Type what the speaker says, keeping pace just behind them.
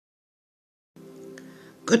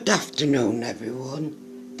Good afternoon,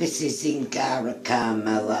 everyone. This is Zingara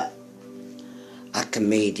Carmela,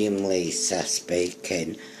 Medium Lisa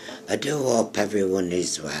speaking. I do hope everyone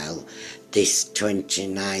is well this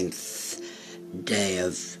 29th day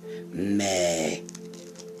of May.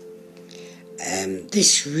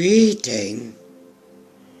 This reading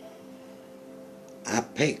I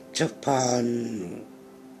picked up on,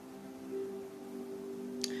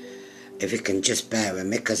 if you can just bear with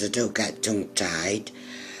me because I do get tongue-tied,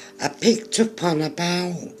 I picked up on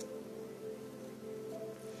about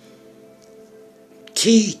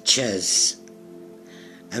teachers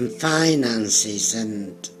and finances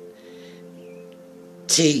and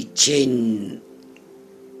teaching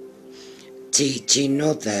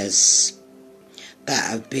others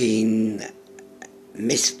that have been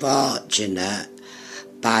misfortunate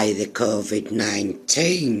by the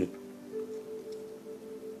COVID-19.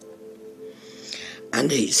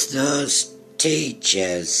 And it's those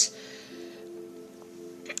teachers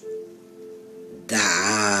that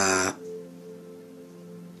are,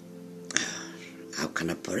 how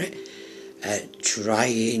can I put it,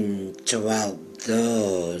 trying to help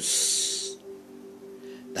those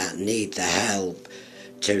that need the help,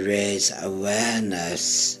 to raise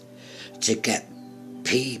awareness, to get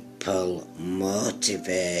people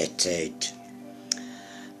motivated.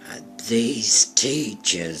 These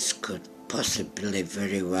teachers could possibly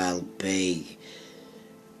very well be,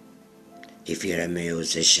 if you're a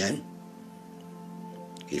musician,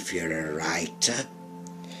 if you're a writer,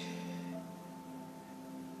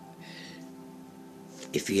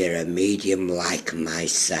 if you're a medium like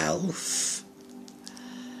myself,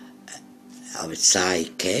 or a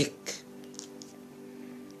psychic,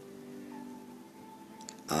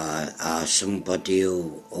 or somebody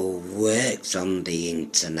who works on the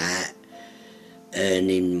internet,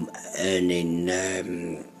 earning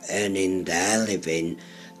their living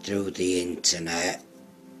through the internet,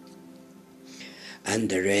 and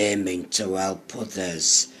they're aiming to help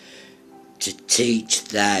others, to teach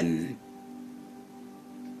them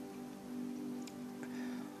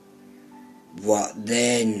what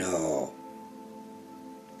they know,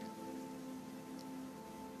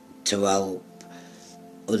 to help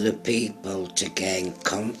other people to gain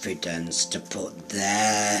confidence, to put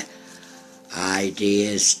their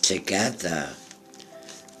ideas together,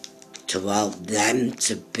 to help them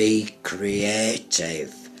to be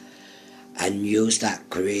creative and use that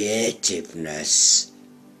creativeness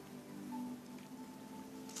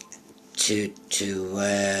to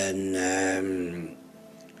earn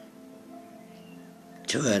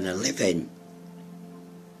a living.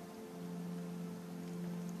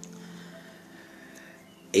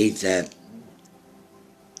 Either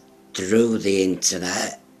through the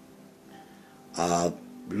internet or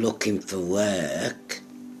looking for work,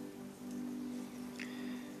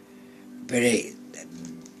 but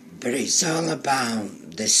it's all about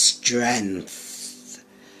the strength,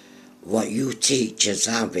 what you teachers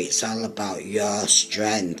have. It's all about your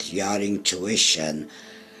strength, your intuition,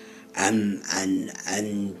 and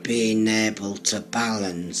being able to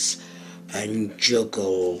balance and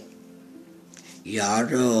juggle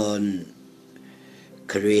your own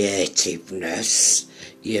creativeness,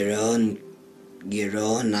 your own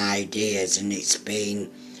ideas, and it's been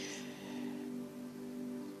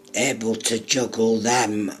able to juggle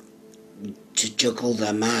them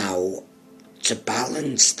out, to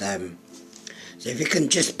balance them. So if you can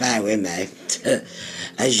just bear with me,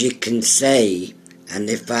 as you can see, and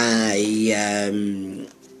if I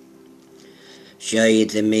show you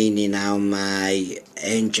the meaning how my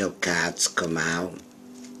angel cards come out,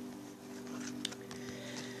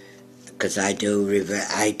 because I do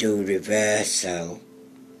reversal,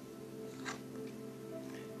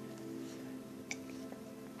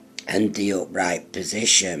 and the upright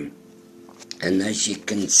position, and as you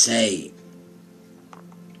can see,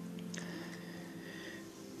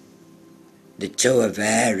 the Two of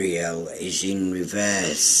Ariel is in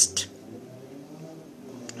reversed,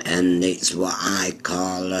 and it's what I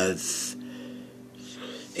call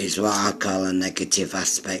a negative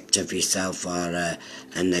aspect of yourself, or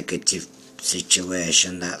a negative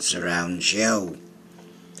situation that surrounds you.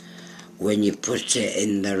 When you put it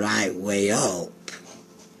in the right way up,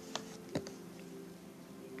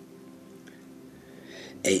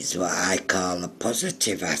 it's what I call a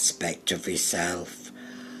positive aspect of yourself,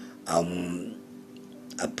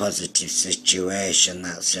 a positive situation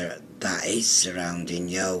that is surrounding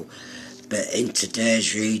you. But in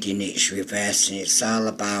today's reading it's reversed, and it's all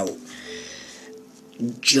about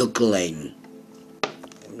juggling.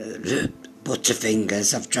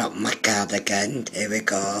 Butterfingers, I've dropped my card again, here we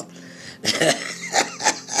go.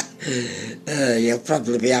 You'll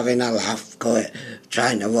probably be having a laugh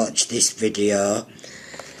trying to watch this video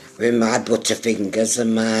with my butterfingers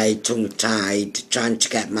and my tongue tied, trying to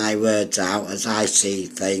get my words out as I see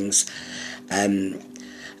things.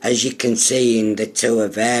 As you can see in the Two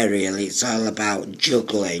of Ariel, it's all about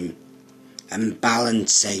juggling and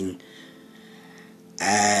balancing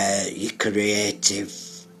your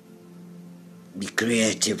creative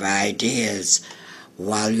ideas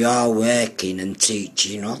while you're working and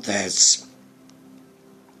teaching others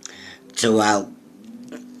to help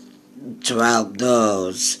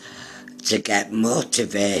those to get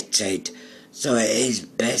motivated. So it is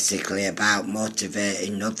basically about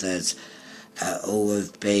motivating others who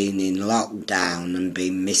have been in lockdown and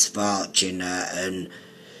been misfortunate and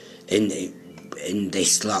in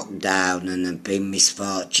this lockdown and have been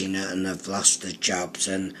misfortunate and have lost their jobs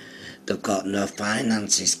and they've got no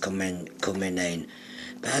finances coming in.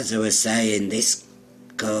 But as I was saying, this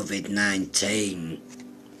COVID-19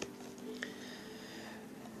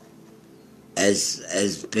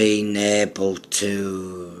 has been able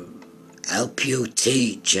to help you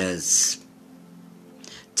teachers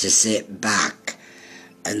to sit back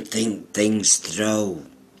and think things through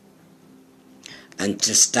and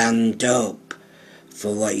to stand up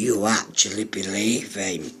for what you actually believe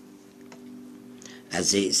in.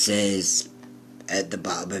 As it says at the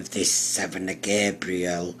bottom of this Seven of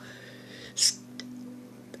Gabriel,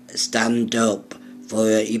 stand up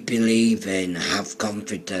for what you believe in, have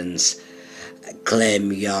confidence,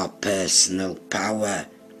 claim your personal power.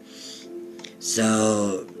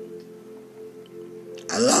 So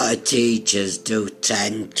a lot of teachers do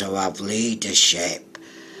tend to have leadership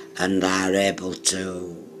and are able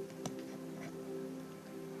to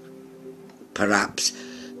perhaps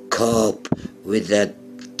cope with the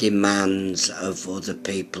demands of other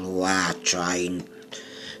people who are trying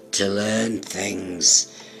to learn things,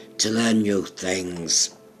 to learn new things.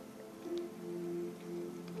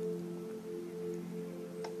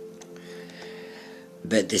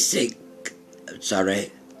 But it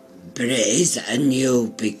is a new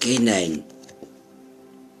beginning.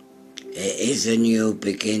 It is a new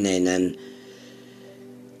beginning, and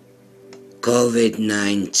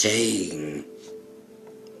COVID-19,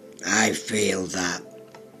 I feel that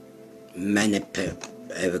many people,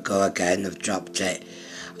 here we go again, I've dropped it,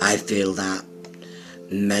 I feel that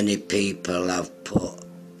many people have put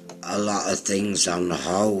a lot of things on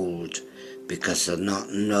hold because they've not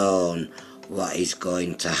known what is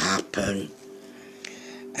going to happen.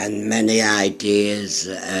 And many ideas,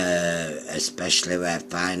 especially where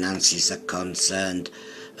finances are concerned,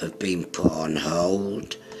 have been put on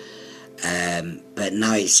hold. But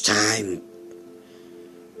now it's time.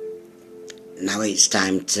 Now it's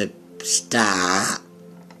time to start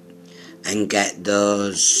and get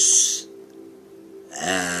those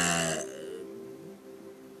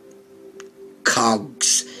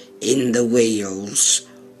cogs in the wheels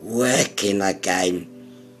working again,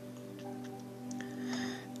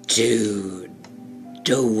 to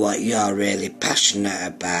do what you're really passionate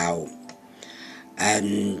about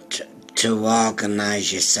and to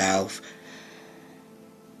organise yourself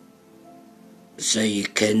so you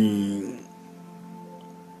can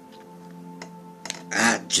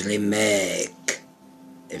actually make,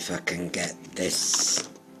 if I can get this,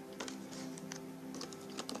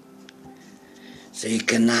 so you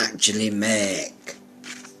can actually make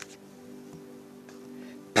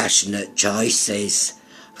passionate choices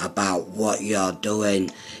about what you're doing.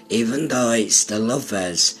 Even though it's the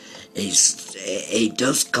lovers, it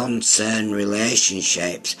does concern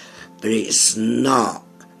relationships, but it's not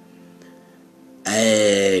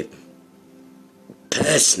a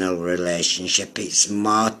personal relationship. It's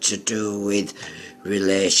more to do with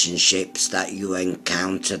relationships that you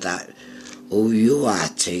encounter, that who you are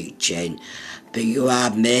teaching, but you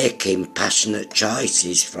are making passionate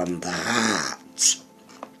choices from the heart.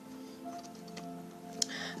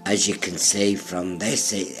 As you can see from this,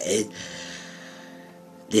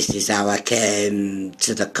 this is how I came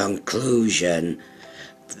to the conclusion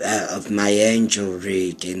of my angel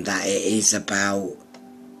reading, that it is about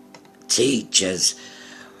teachers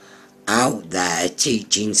out there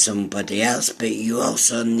teaching somebody else, but you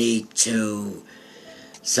also need to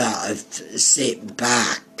sort of sit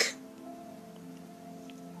back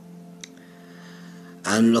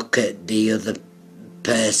and look at the other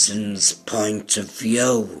person's point of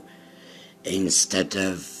view instead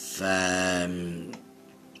of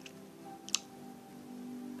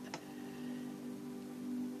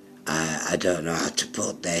I don't know how to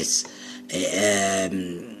put this.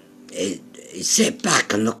 Sit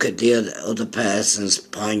back and look at the other person's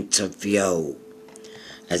point of view,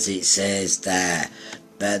 as it says there.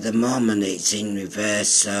 but at the moment it's in reverse,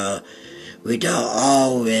 so we don't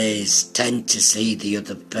always tend to see the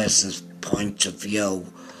other person's point of view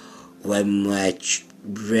when we're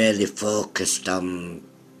really focused on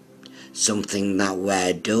something that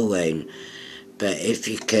we're doing. But if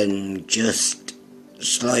you can just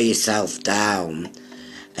slow yourself down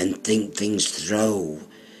and think things through,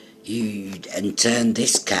 and turn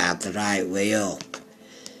this card the right way up,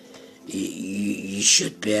 you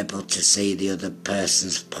should be able to see the other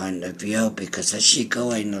person's point of view, because as you're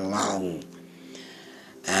going along,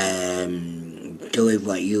 doing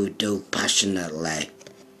what you do passionately,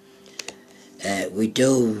 we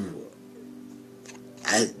do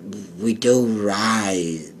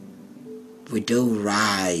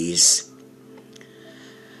rise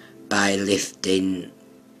by lifting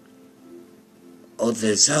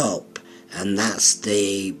others up, and that's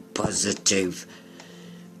the positive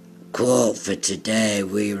quote for today.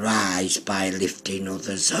 We rise by lifting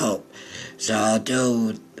others up. So I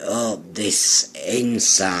do hope this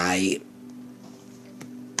insight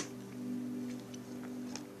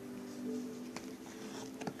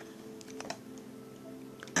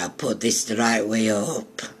I'll put this the right way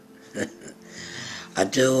up. I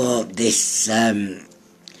do hope this, and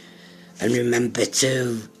remember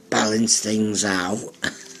to balance things out.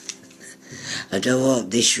 I do hope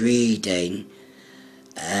this reading,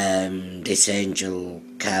 this angel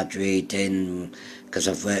card reading, because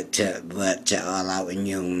I've worked it all out in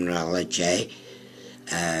numerology,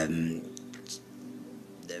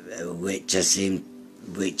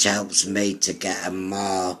 which helps me to get a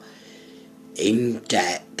more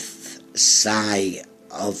in-depth sight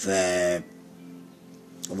of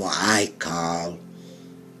what I call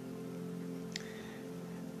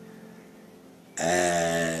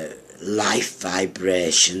life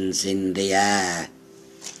vibrations in the air.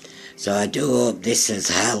 So I do hope this has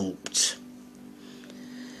helped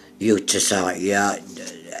you to sort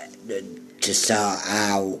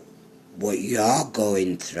out what you're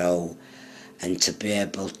going through, and to be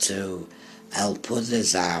able to help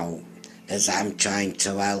others out, as I'm trying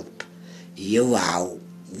to help you out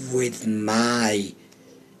with my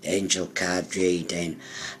angel card reading.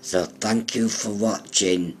 So thank you for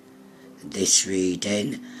watching this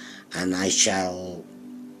reading, and I shall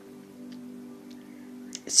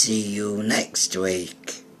see you next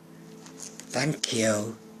week. Thank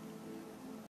you.